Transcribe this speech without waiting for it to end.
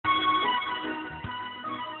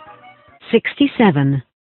67.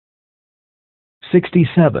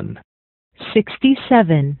 67.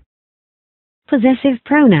 67. Possessive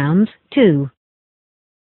pronouns 2.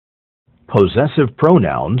 Possessive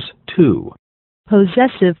pronouns 2.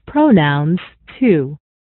 Possessive pronouns 2.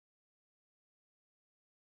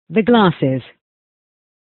 The glasses.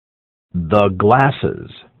 The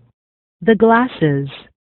glasses. The glasses.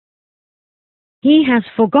 He has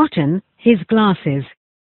forgotten his glasses.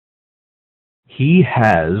 He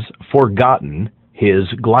has forgotten his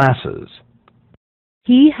glasses.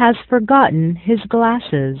 He has forgotten his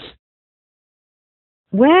glasses.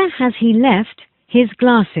 Where has he left his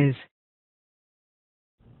glasses?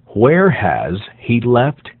 Where has he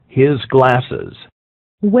left his glasses?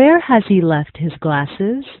 Where has he left his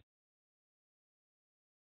glasses?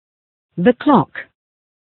 The clock.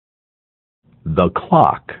 The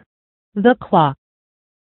clock. The clock.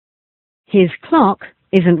 His clock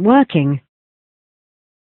isn't working.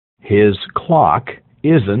 His clock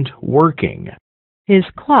isn't working. His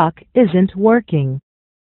clock isn't working.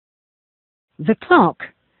 The clock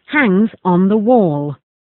hangs on the wall.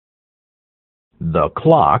 The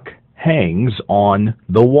clock hangs on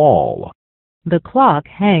the wall. The clock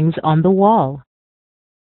hangs on the wall.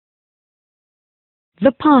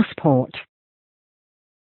 The passport.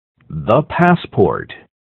 The passport.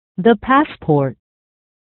 The passport.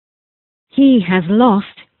 He has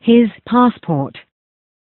lost his passport.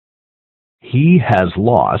 He has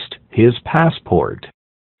lost his passport.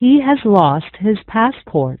 He has lost his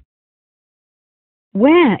passport.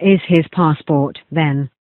 Where is his passport, then?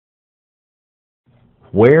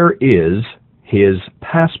 Where is his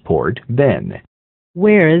passport then?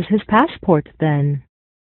 Where is his passport then?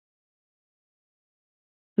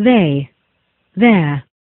 They. There.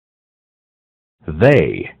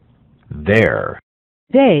 They. There.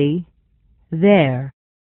 They. There.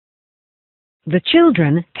 The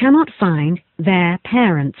children cannot find their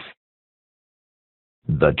parents.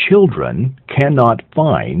 The children cannot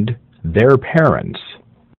find their parents.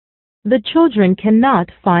 The children cannot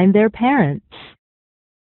find their parents.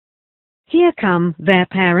 Here come their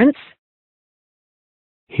parents.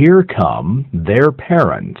 Here come their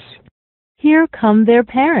parents. Here come their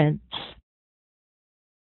parents.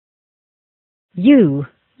 You.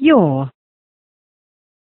 Your.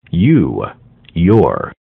 You.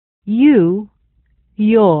 Your. You.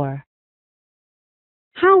 Your.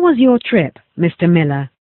 How was your trip, Mr. Miller?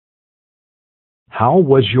 How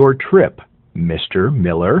was your trip, Mr.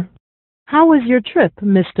 Miller? How was your trip,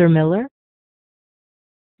 Mr. Miller?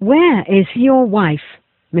 Where is your wife,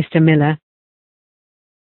 Mr. Miller?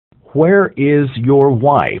 Where is your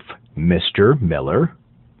wife, Mr. Miller?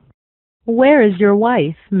 Where is your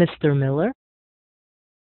wife, Mr. Miller?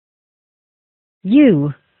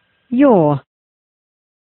 You. Your.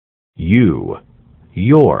 You.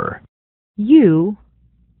 Your. You.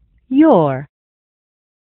 Your.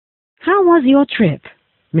 How was your trip,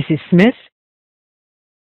 Mrs. Smith?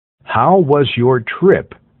 How was your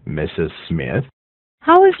trip, Mrs. Smith?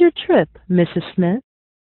 How was your trip, Mrs. Smith?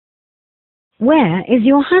 Where is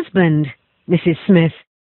your husband, Mrs. Smith?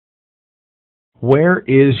 Where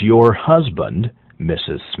is your husband,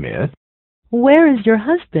 Mrs. Smith? Where is your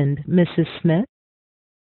husband, Mrs. Smith?